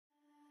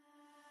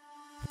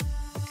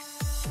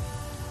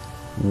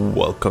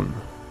Welcome.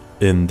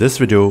 In this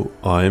video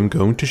I am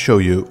going to show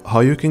you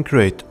how you can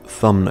create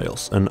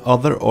thumbnails and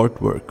other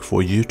artwork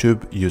for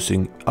YouTube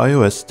using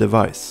iOS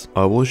device.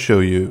 I will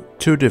show you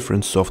two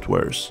different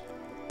softwares.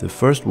 The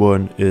first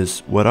one is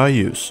what I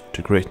use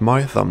to create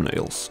my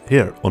thumbnails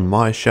here on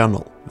my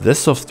channel. This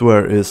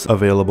software is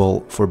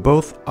available for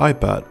both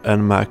iPad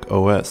and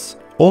macOS,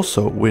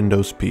 also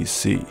Windows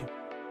PC.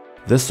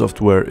 This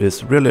software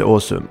is really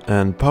awesome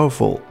and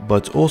powerful,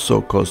 but also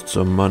costs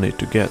some money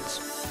to get.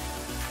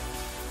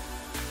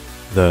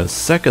 The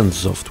second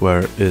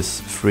software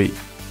is free.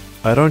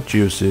 I don't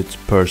use it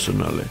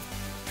personally,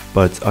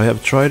 but I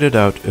have tried it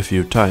out a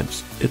few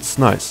times. It's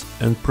nice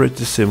and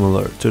pretty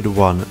similar to the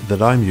one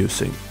that I'm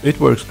using. It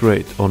works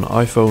great on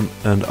iPhone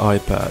and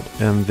iPad,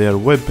 and their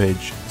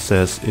webpage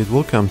says it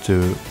will come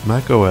to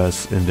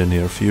macOS in the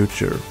near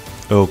future.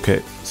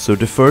 Okay, so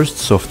the first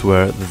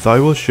software that I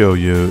will show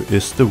you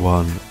is the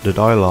one that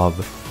I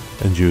love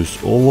and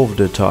use all of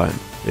the time.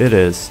 It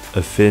is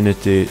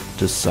Affinity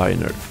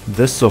Designer.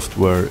 This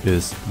software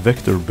is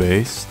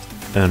vector-based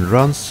and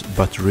runs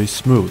buttery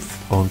smooth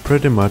on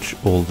pretty much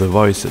all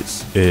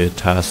devices. It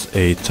has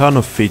a ton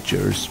of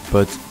features,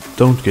 but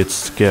don't get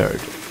scared.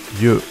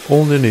 You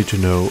only need to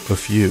know a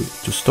few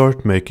to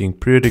start making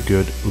pretty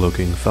good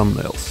looking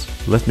thumbnails.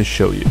 Let me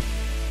show you.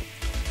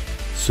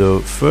 So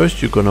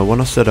first you're gonna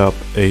wanna set up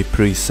a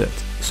preset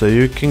so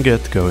you can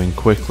get going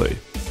quickly.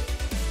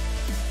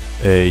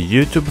 A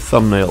YouTube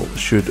thumbnail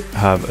should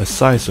have a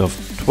size of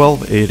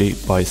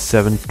 1280 by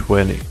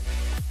 720.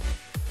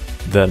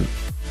 Then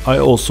I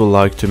also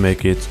like to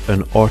make it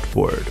an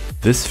artboard.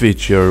 This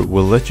feature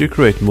will let you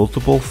create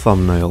multiple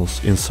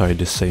thumbnails inside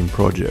the same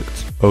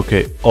project.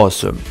 Okay,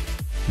 awesome.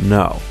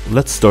 Now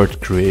let's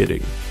start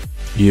creating.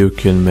 You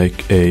can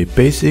make a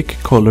basic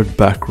colored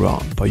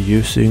background by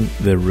using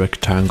the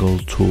rectangle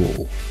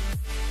tool.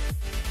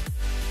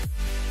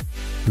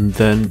 And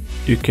then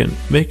you can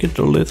make it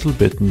a little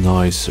bit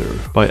nicer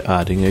by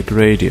adding a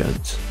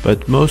gradient,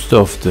 but most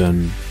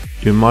often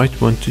you might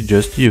want to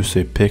just use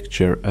a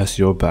picture as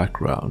your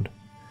background.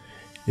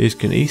 It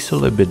can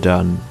easily be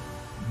done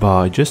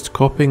by just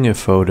copying a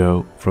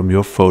photo from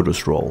your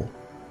photos roll.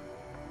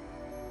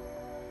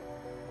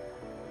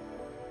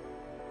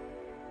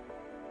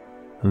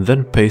 And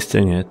then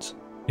pasting it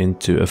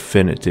into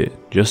Affinity,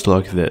 just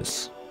like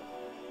this.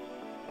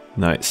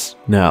 Nice.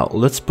 Now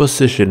let's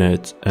position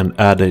it and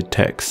add a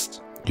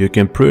text. You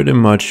can pretty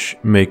much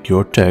make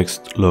your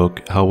text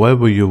look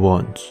however you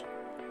want.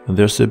 And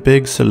there's a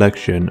big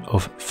selection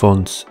of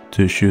fonts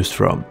to choose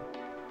from.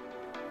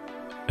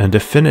 And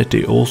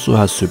Affinity also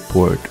has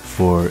support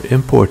for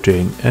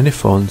importing any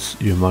fonts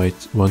you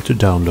might want to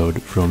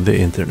download from the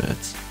internet.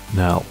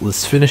 Now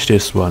let's finish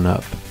this one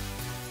up.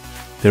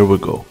 There we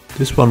go.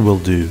 This one will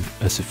do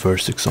as a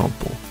first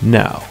example.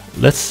 Now,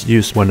 let's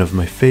use one of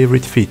my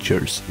favorite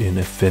features in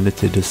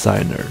Affinity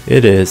Designer.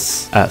 It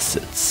is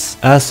assets.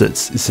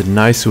 Assets is a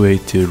nice way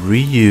to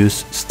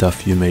reuse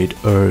stuff you made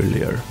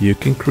earlier. You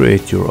can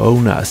create your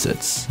own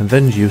assets and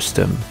then use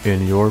them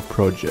in your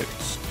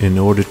projects in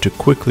order to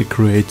quickly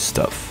create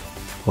stuff.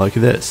 Like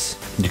this.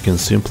 You can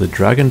simply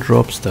drag and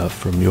drop stuff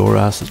from your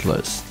asset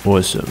list.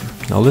 Awesome.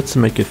 Now let's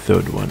make a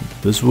third one.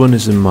 This one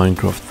is a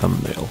Minecraft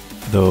thumbnail.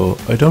 Though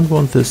I don't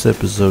want this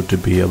episode to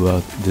be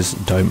about this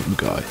diamond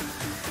guy.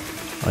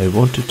 I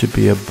want it to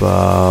be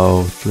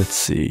about, let's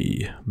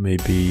see,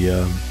 maybe,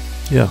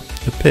 yeah,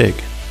 a pig.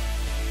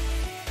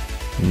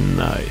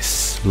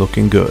 Nice,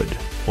 looking good.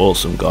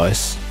 Awesome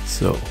guys.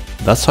 So,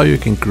 that's how you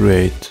can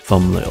create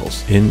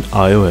thumbnails in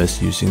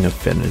iOS using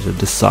Affinity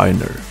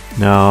Designer.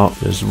 Now,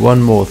 there's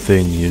one more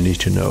thing you need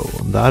to know,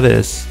 and that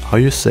is how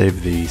you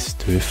save these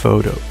to a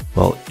photo.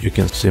 Well, you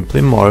can simply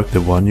mark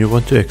the one you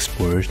want to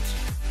export.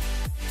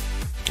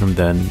 And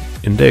then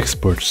in the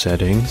export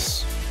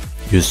settings,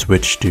 you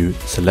switch to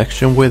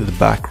selection with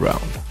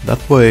background.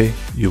 That way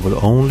you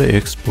will only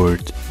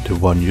export the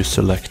one you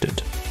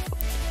selected.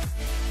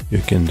 You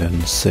can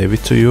then save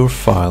it to your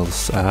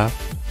Files app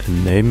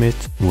and name it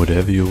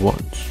whatever you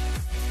want.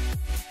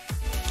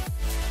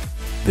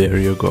 There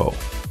you go.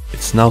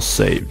 It's now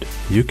saved.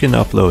 You can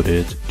upload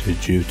it to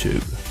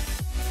YouTube.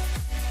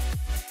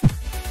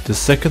 The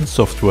second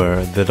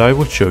software that I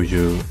will show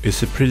you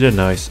is a pretty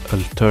nice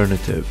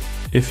alternative.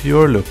 If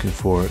you're looking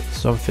for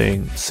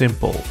something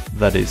simple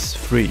that is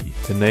free,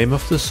 the name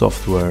of the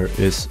software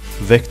is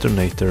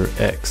Vectornator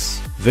X.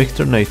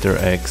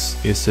 Vectornator X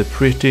is a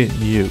pretty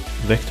new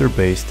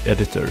vector-based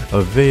editor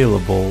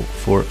available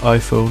for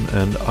iPhone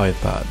and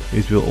iPad.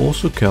 It will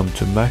also come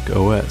to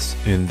macOS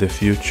in the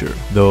future,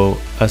 though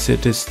as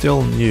it is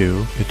still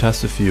new, it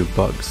has a few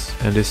bugs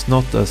and is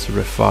not as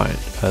refined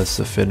as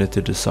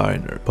Affinity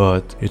Designer,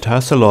 but it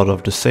has a lot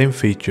of the same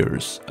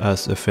features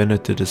as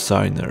Affinity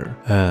Designer,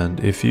 and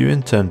if you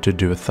intend to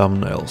do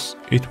thumbnails,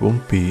 it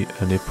won't be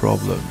any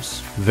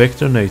problems.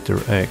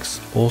 Vectornator X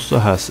also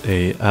has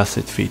a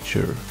asset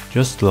feature,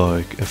 just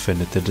like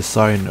Affinity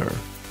Designer,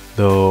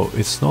 though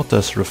it's not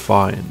as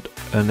refined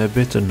and a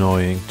bit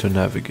annoying to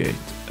navigate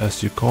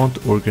as you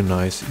can't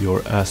organize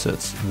your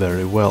assets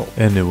very well.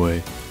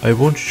 Anyway, I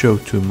won't show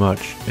too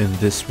much in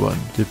this one.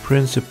 The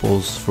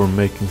principles for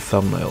making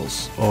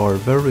thumbnails are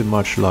very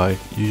much like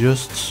you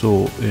just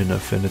saw in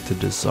Affinity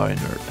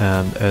Designer,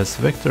 and as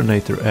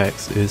Vectornator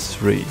X is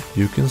free,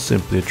 you can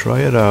simply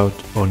try it out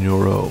on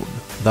your own.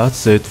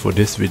 That's it for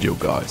this video,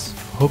 guys.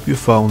 Hope you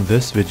found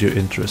this video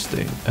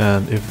interesting,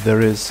 and if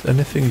there is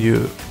anything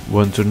you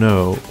want to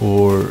know,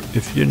 or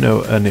if you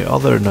know any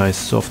other nice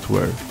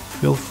software,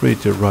 feel free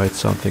to write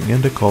something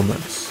in the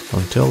comments.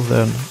 Until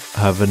then,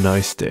 have a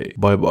nice day.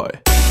 Bye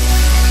bye.